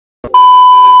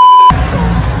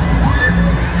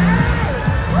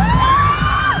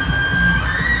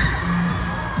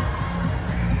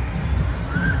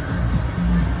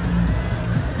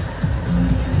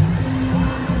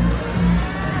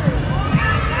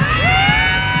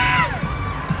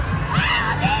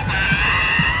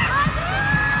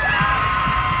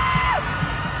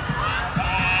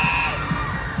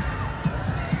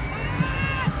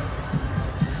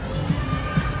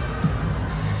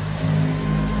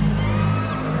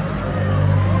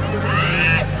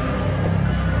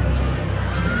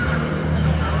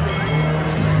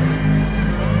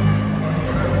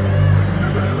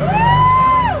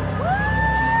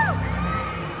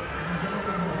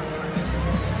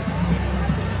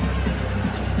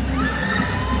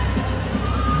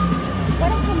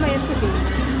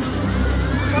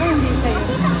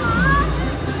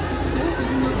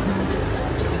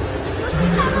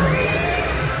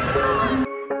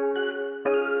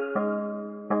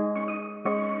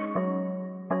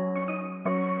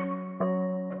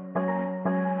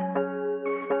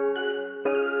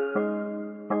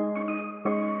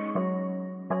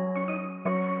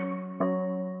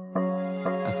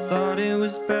thought it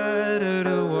was better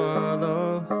to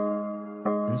wallow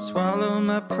and swallow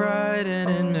my pride and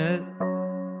admit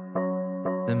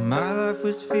that my life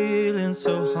was feeling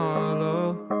so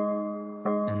hollow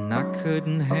and I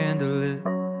couldn't handle it.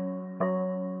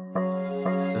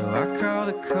 So I called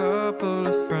a couple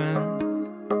of friends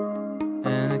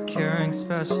and a caring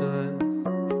specialist,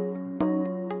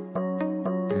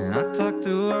 and I talked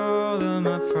through all of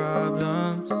my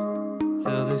problems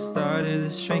till they started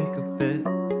to shrink a bit.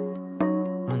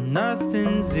 Well,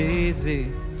 nothing's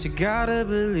easy, but you gotta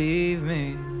believe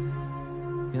me,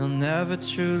 you'll never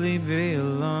truly be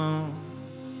alone.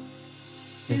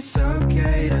 It's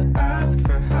okay to ask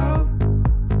for help,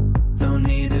 don't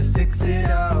need to fix it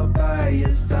all by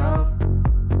yourself.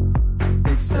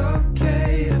 It's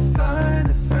okay to find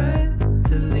a friend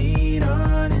to lean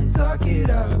on and talk it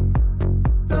out,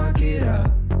 talk it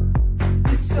out.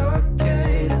 It's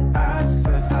okay to ask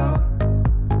for help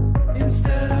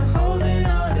instead of holding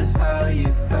on to how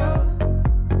you felt.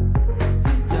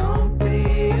 So don't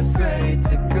be afraid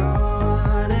to go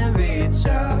on and reach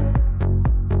out.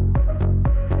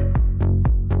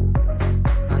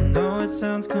 I know it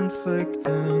sounds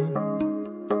conflicting,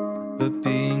 but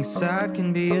being sad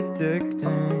can be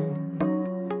addicting.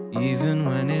 Even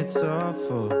when it's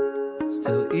awful,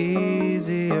 still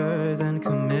easier than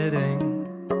committing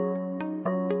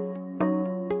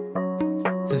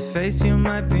to face you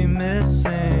might be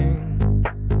missing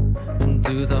and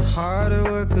do the harder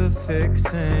work of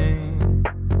fixing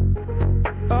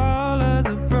all of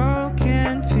the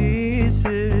broken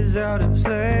pieces out of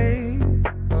place.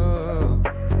 Oh,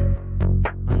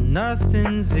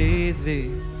 nothing's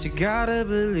easy, but you gotta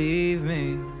believe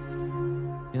me,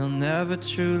 you'll never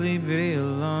truly be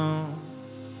alone.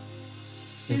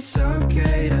 It's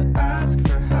okay to ask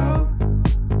for help,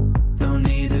 don't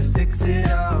need to fix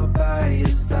it all by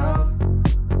yourself.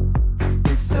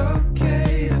 It's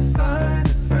okay to find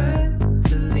a friend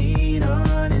to lean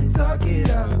on and talk it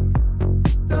out,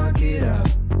 talk it out.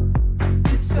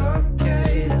 It's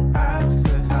okay to ask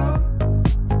for help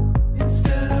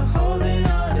instead of holding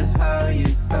on to how you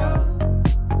felt.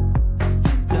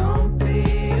 So don't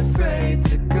be afraid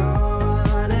to go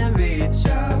on and reach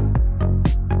out.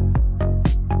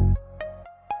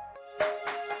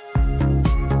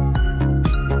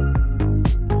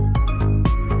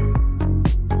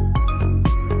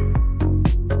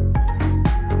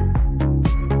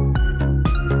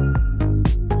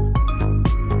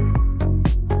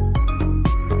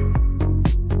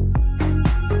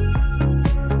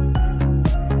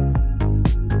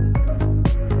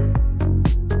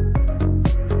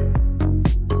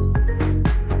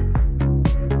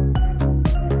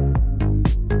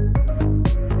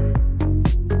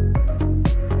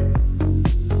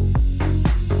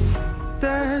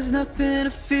 There's nothing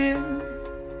to fear.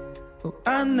 Oh,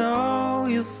 I know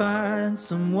you'll find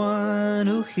someone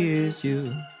who hears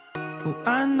you. Oh,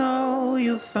 I know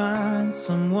you'll find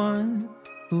someone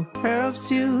who helps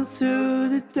you through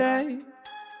the day.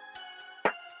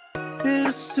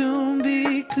 It'll soon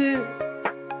be clear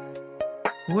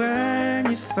when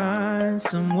you find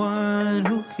someone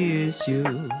who hears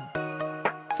you.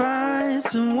 Find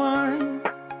someone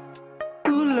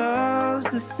who loves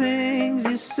the things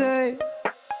you say.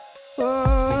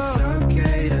 Oh, it's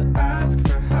okay to ask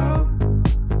for help,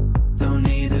 don't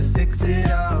need to fix it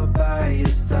all by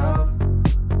yourself.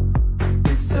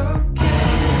 It's okay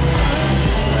to find a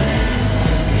friend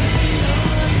to lean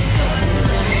on and talk it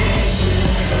out.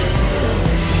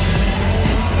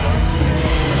 It's okay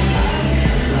to ask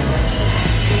for help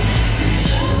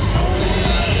instead of holding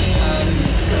on to how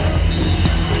you felt.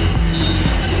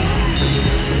 Don't be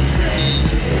afraid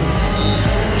to go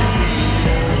and reach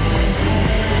out.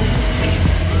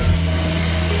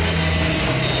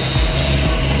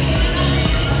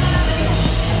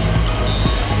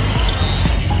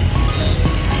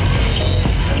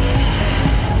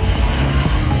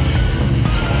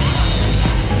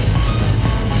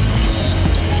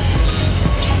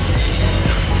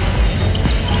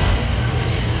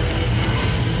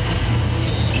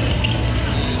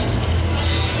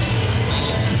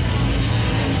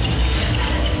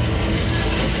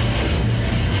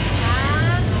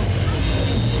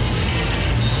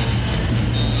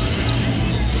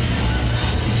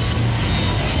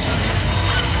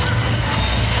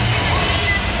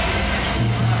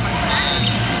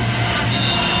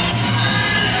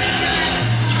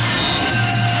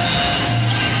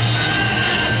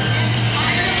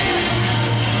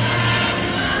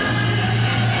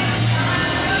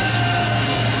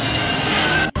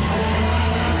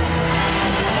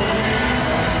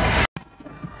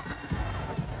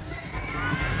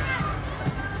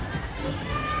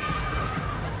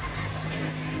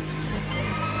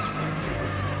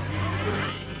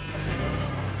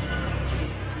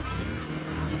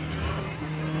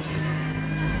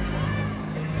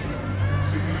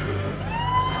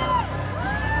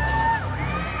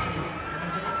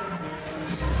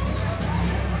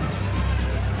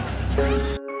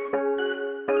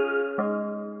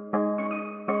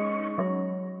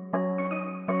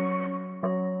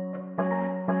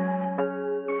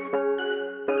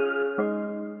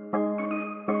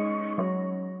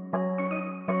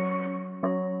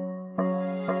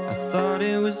 I thought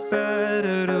it was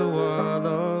better to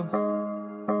wallow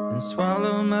and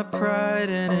swallow my pride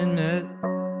and admit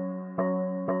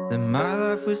that my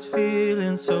life was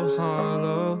feeling so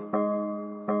hollow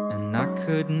and I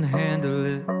couldn't handle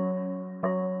it.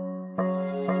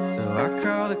 So I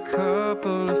called a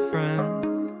couple of friends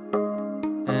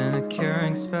and a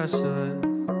caring specialist,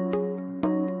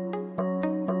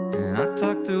 and I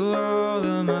talked through all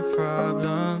of my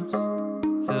problems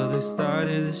till they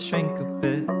started to shrink a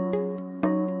bit.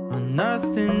 Well,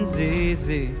 nothing's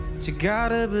easy, but you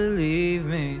gotta believe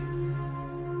me,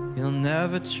 you'll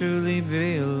never truly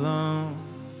be alone.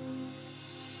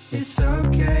 It's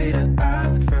okay to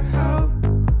ask for help,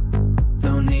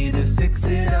 don't need to fix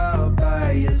it all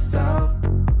by yourself.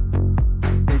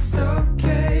 It's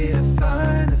okay to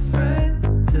find a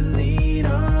friend to lean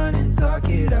on and talk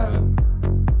it out,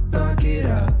 talk it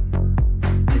out.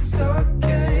 It's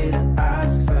okay to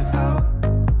ask for help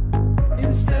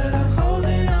instead of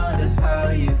holding on to how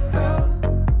you felt.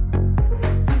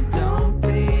 So don't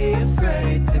be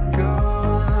afraid to go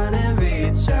on and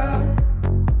reach out.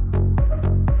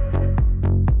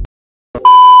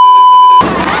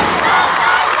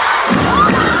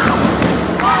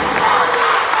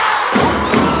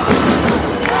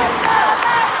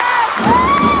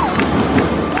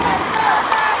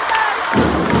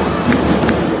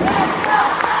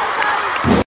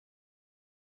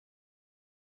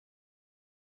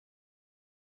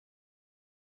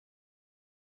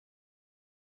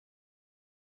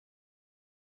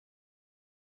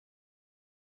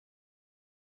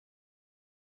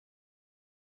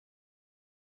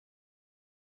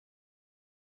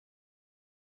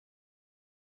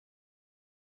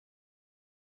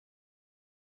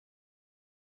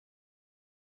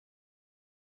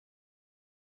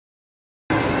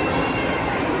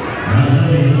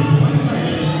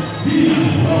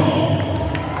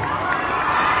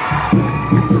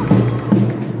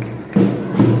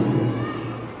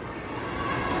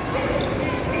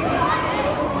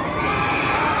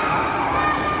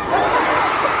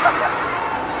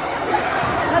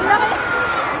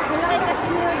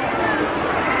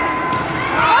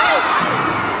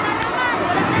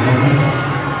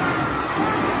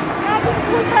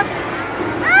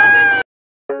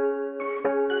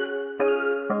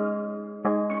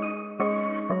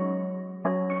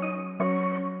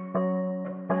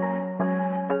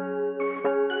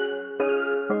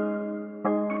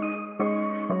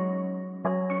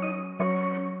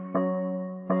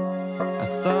 I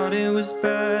thought it was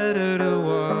better to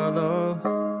wallow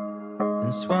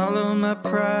and swallow my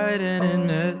pride and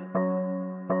admit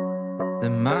that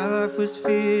my life was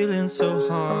feeling so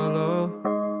hollow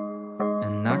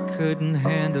and I couldn't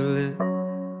handle it.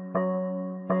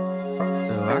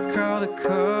 So I called a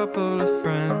couple of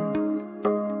friends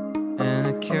and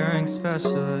a caring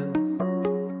specialist,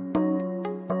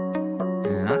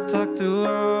 and I talked through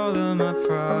all of my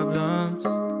problems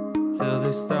till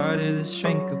they started to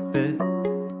shrink a bit.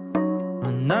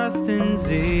 Well,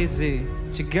 nothing's easy,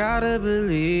 but you gotta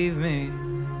believe me,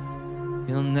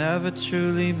 you'll never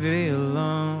truly be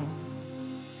alone.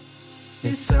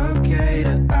 It's okay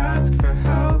to ask for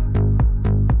help,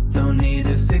 don't need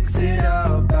to fix it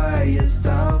all by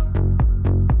yourself.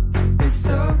 It's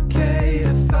okay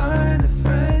to find a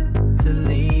friend to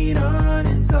lean on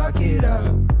and talk it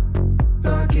out,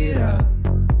 talk it out.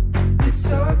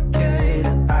 It's okay to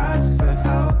ask for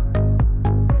help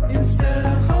instead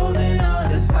of holding on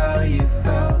to how you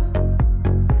felt.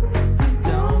 So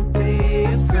don't be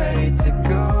afraid to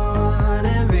go on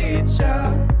and reach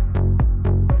out.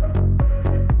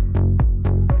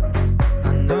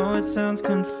 I know it sounds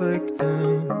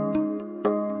conflicting,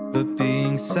 but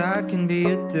being sad can be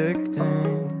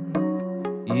addicting.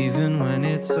 Even when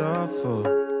it's awful,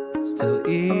 still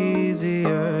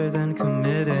easier than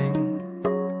committing.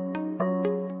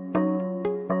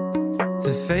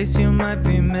 To face you might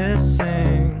be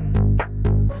missing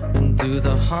and do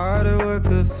the harder work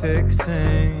of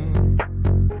fixing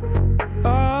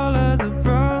all of the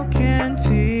broken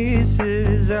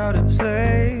pieces out of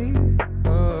place.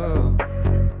 Oh,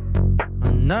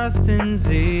 well,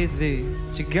 nothing's easy,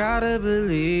 but you gotta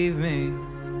believe me,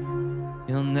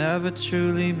 you'll never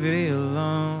truly be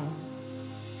alone.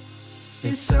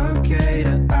 It's okay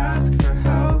to ask for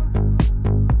help,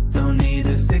 don't need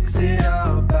to fix it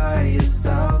all by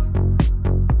yourself.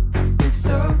 It's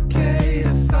okay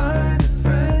to find a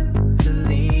friend to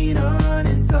lean on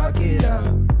and talk it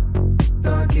out,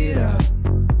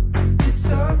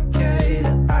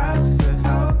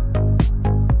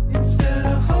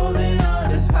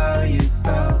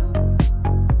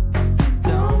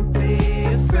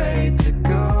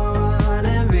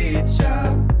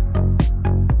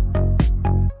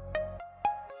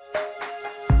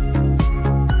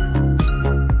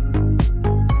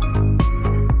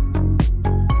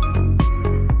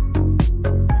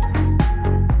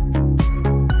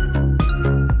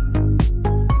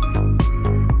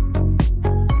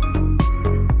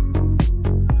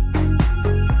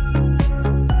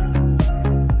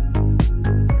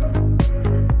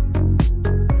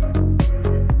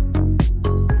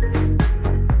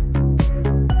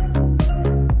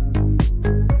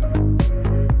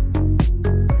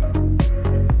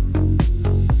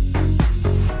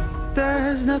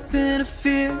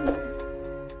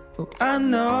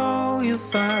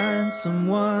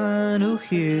 someone who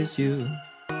hears you.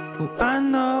 Oh, I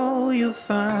know you'll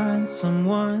find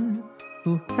someone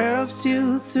who helps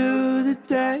you through the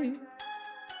day.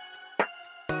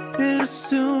 It'll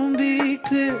soon be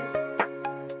clear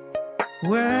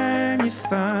when you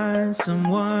find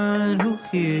someone who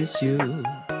hears you.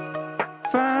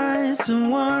 Find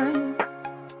someone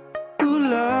who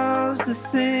loves the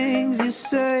things you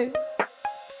say.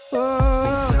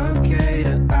 Oh, it's okay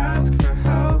to ask for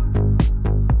help.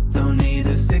 Don't need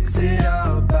to fix it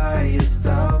all by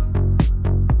yourself.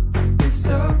 It's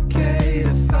okay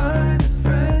to find a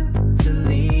friend to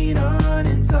lean on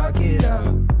and talk it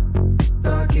out.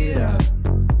 Talk it out.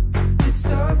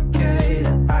 It's okay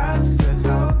to ask for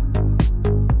help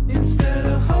instead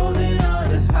of holding on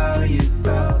to how you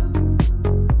felt.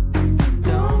 So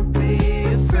don't be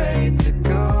afraid to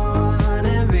go on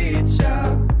and reach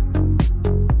out.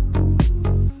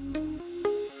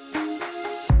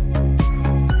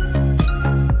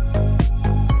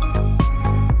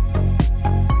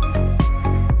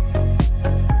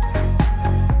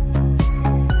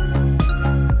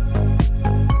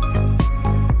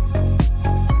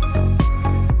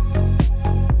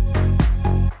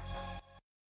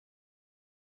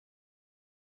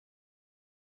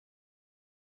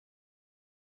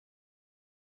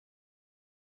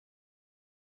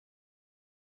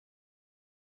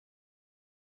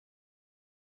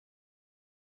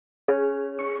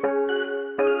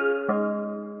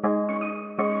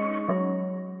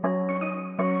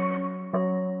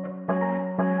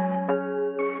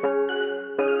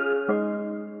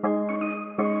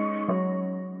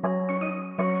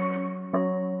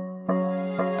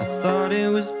 I thought it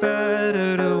was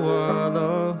better to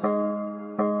wallow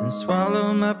and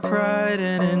swallow my pride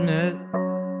and admit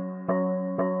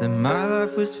that my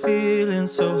life was feeling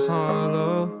so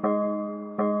hollow.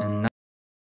 And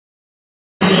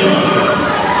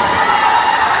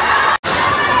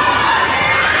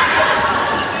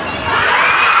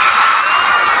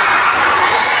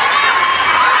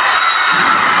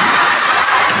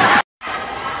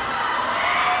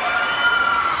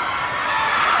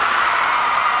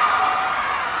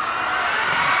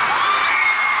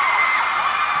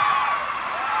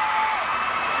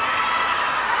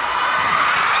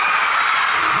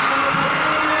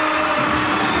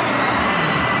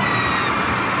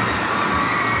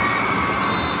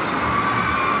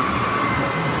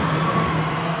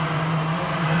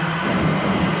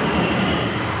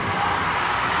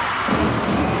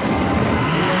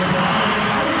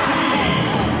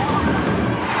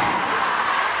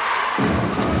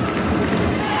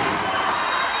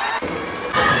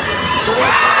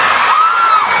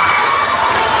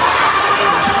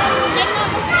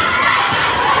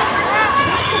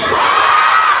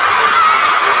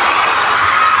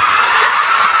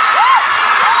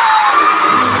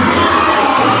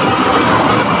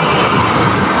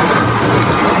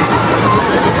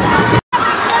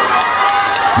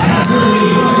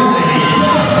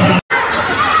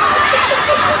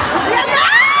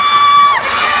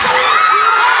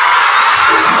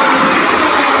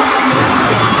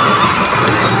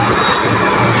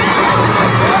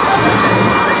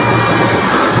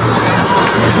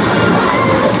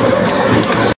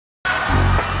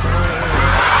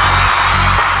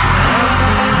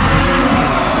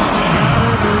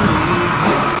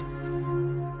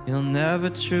you'll never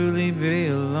truly be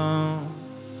alone.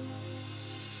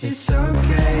 It's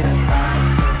okay to ask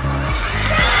for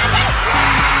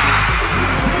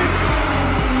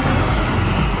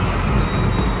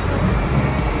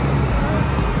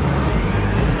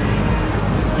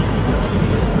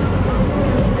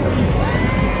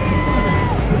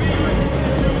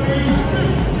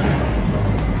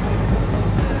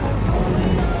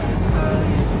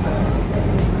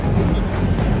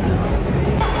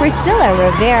Priscilla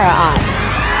Rivera on.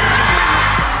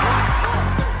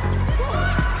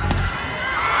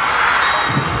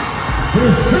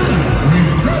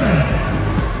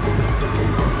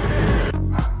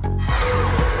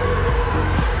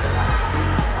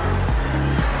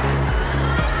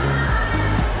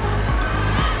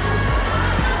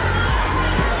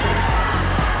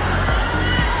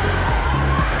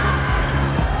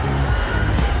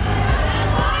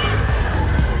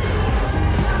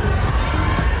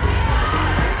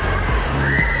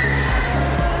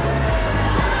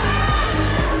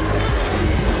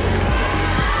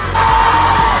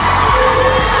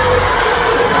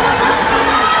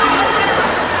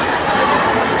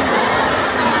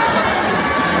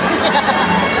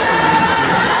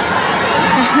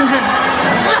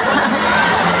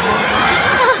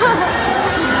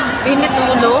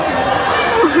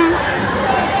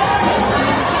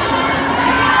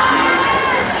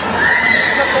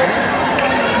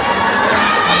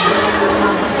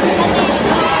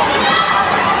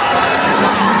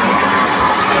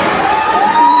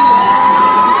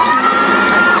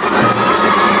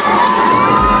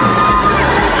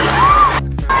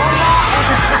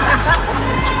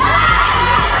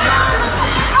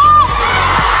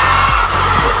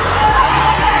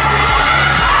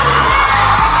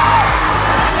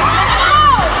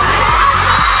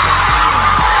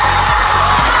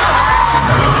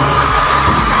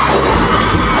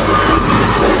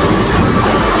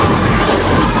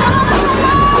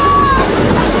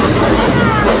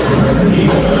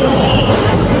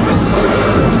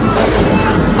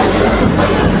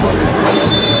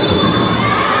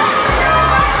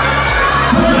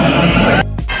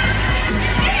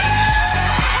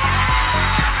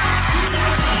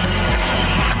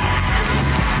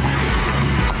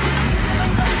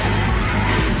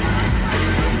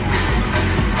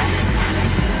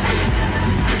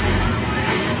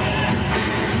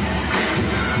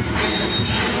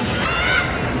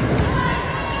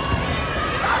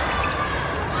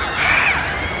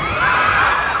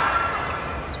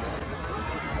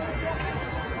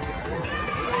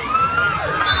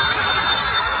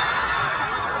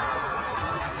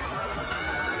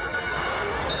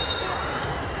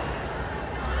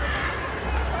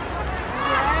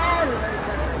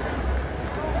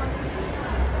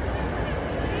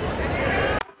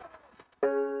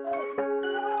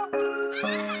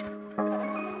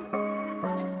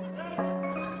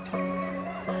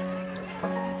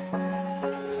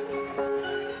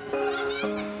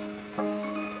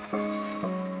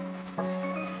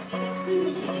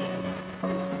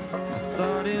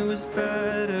 Thought it was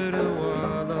better to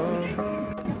wallow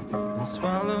and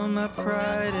swallow my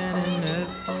pride and admit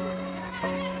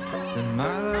that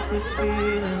my life was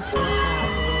feeling so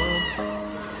hollow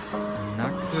and I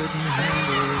couldn't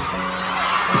handle it.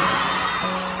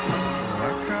 So I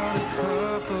called a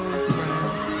couple of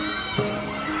friends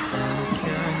and a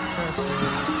caring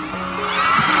specialist.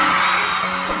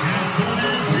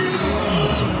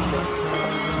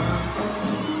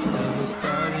 So we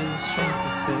started to shrink a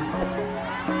bit.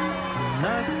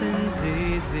 Nothing's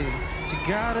easy, but you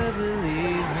gotta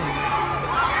believe me.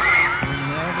 You'll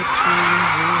never truly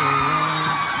be alone.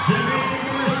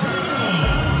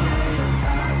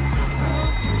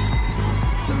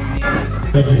 Don't need to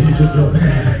fix it all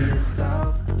by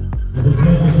yourself.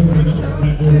 It's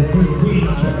okay to lean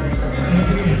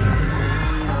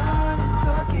on and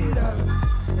talk it out.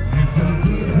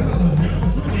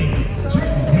 It's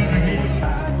okay to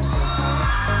ask for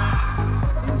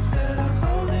help instead of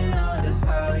holding on to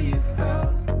how you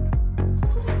felt.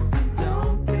 So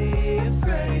don't be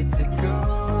afraid to go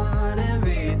on and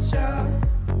reach out.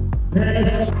 I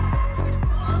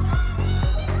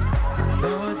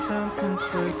know it sounds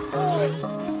conflicting,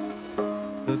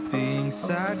 but being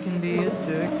sad can be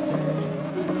addicting.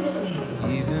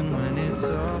 Even when it's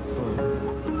awful,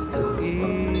 still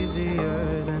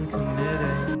easier than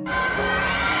committing.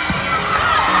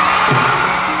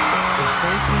 So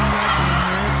facing what you're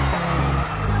missing,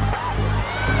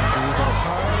 do the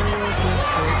hard work of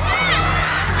fixing.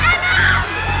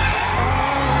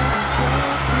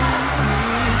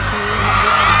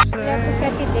 Tapos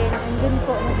kasi din, andun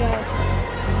po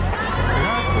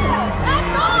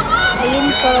ayun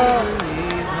po.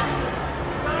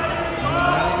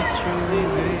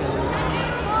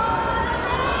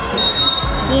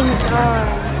 Beans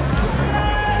arms.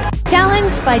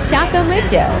 Challenged by Choco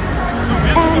Mucho.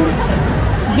 And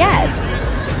yes.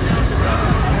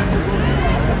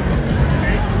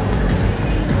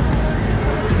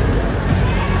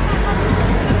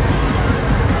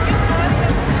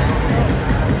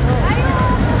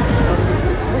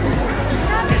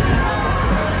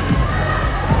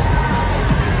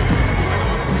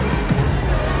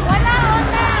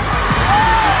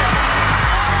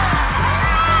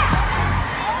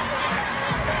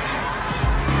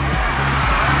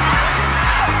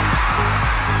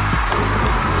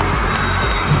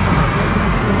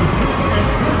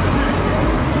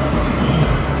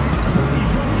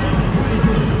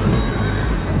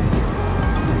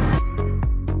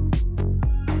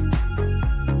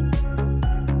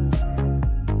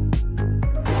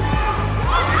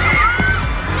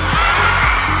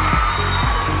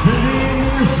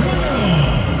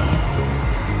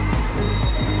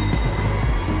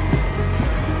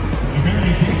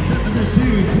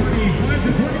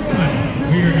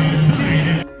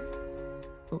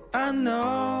 I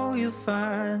know you'll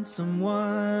find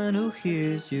someone who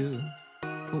hears you.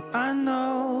 Oh, I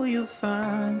know you'll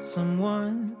find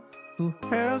someone who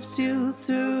helps you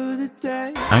through the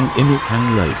day. Ang init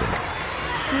ang label.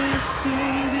 It'll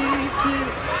soon be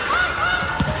clear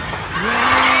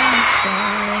when you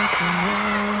find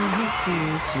someone who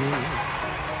hears you.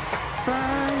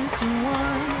 Find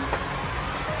someone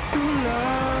who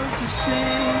loves the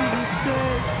things you say.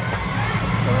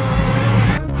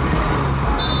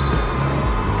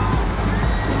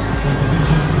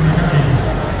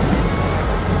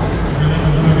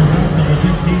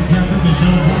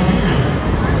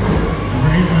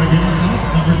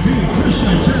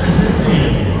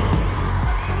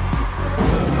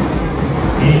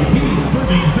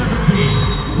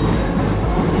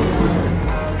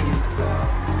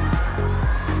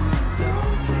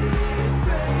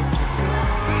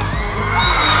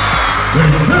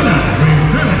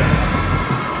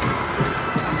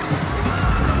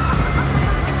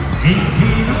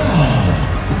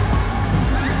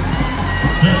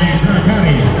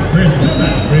 Akari,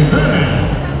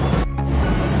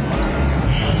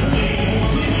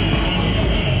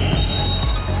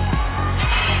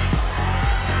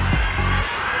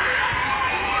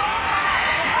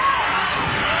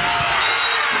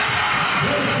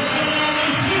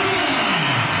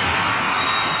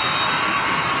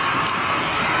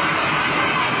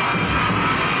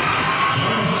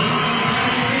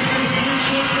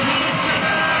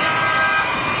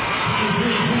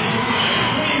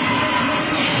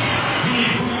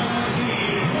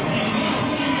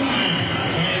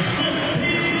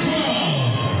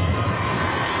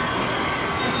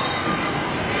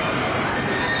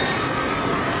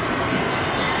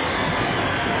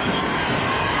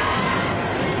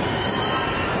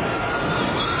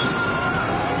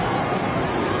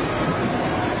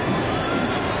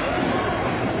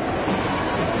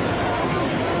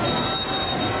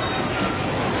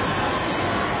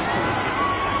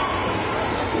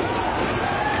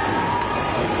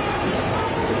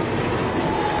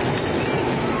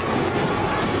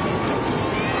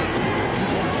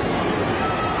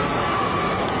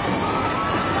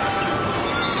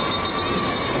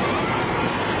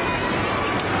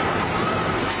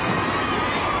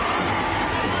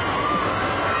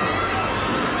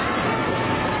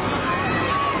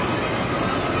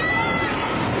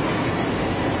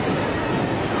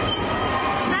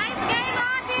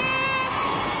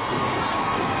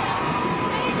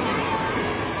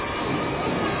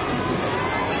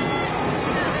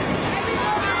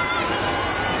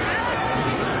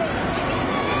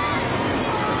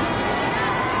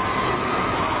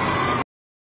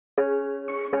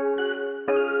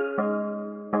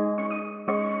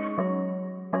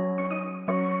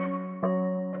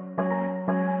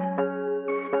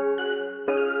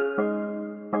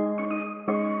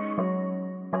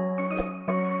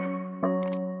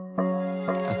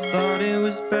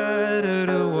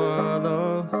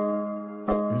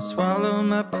 swallow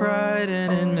my pride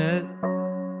and admit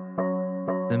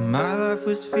that my life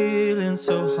was feeling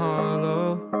so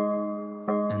hollow,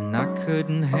 and I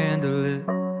couldn't handle it.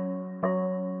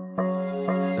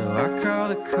 So I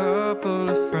called a couple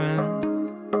of friends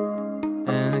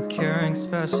and a caring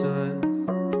specialist,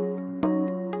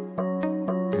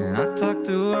 and I talked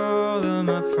through all of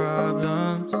my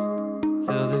problems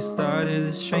till they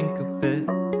started to shrink a bit.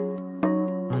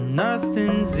 Well,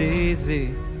 nothing's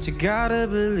easy, but you gotta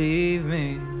believe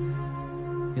me,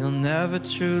 you'll never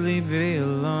truly be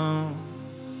alone.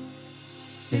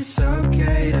 It's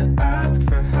okay to ask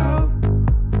for help,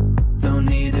 don't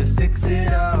need to fix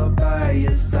it all by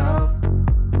yourself.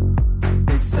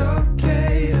 It's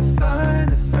okay to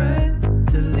find a friend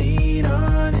to lean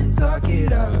on and talk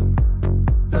it out,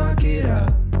 talk it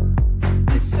out.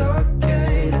 It's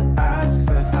okay to ask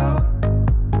for help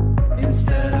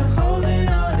instead of holding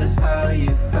on to how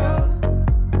you felt.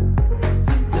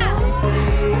 So don't be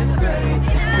afraid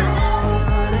to go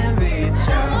on and reach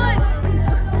out.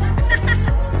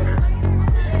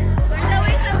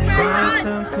 It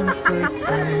sounds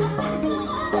conflicting,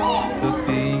 but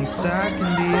being sad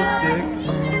can be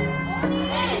addicting.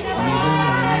 Even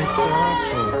when it's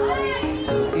awful,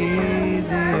 still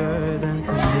easier than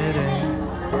committing.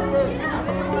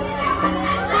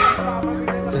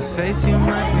 To face you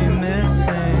might be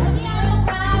missing,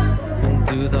 and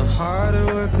do the harder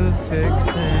work of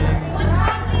fixing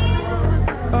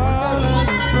all of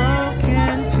the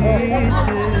broken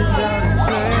pieces out of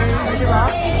place.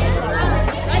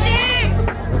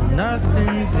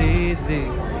 Nothing's easy,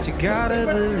 but you gotta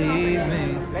believe me,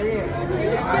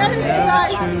 you'll never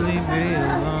truly be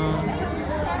alone.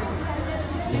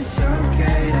 It's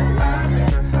okay to ask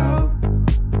for help,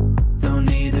 don't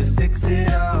need to fix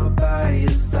it all by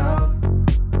yourself.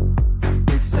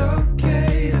 It's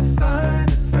okay to find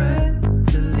a friend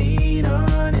to lean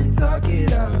on and talk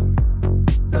it out,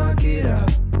 talk it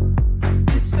out.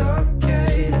 It's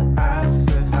okay to ask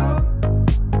for help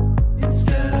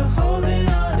instead of holding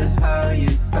on to how you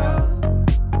felt.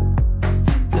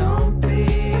 So don't be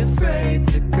afraid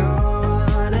to go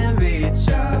on and reach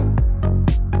out.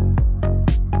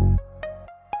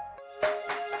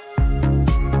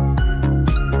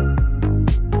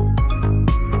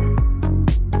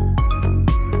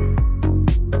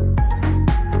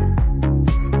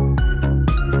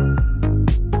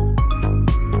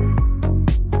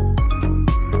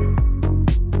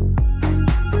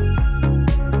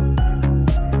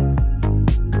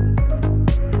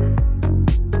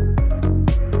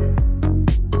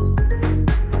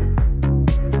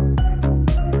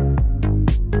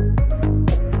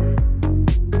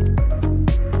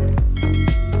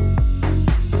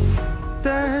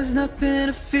 There's nothing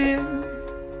to fear.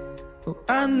 Oh,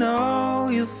 I know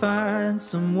you'll find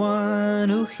someone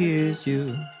who hears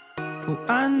you. Oh,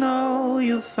 I know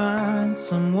you'll find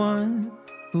someone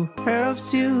who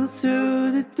helps you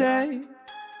through the day.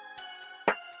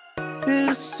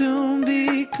 It'll soon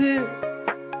be clear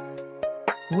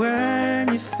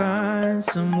when you find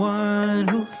someone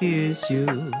who hears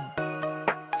you.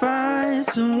 Find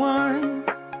someone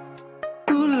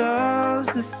who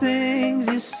loves the things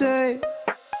you say.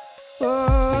 Oh.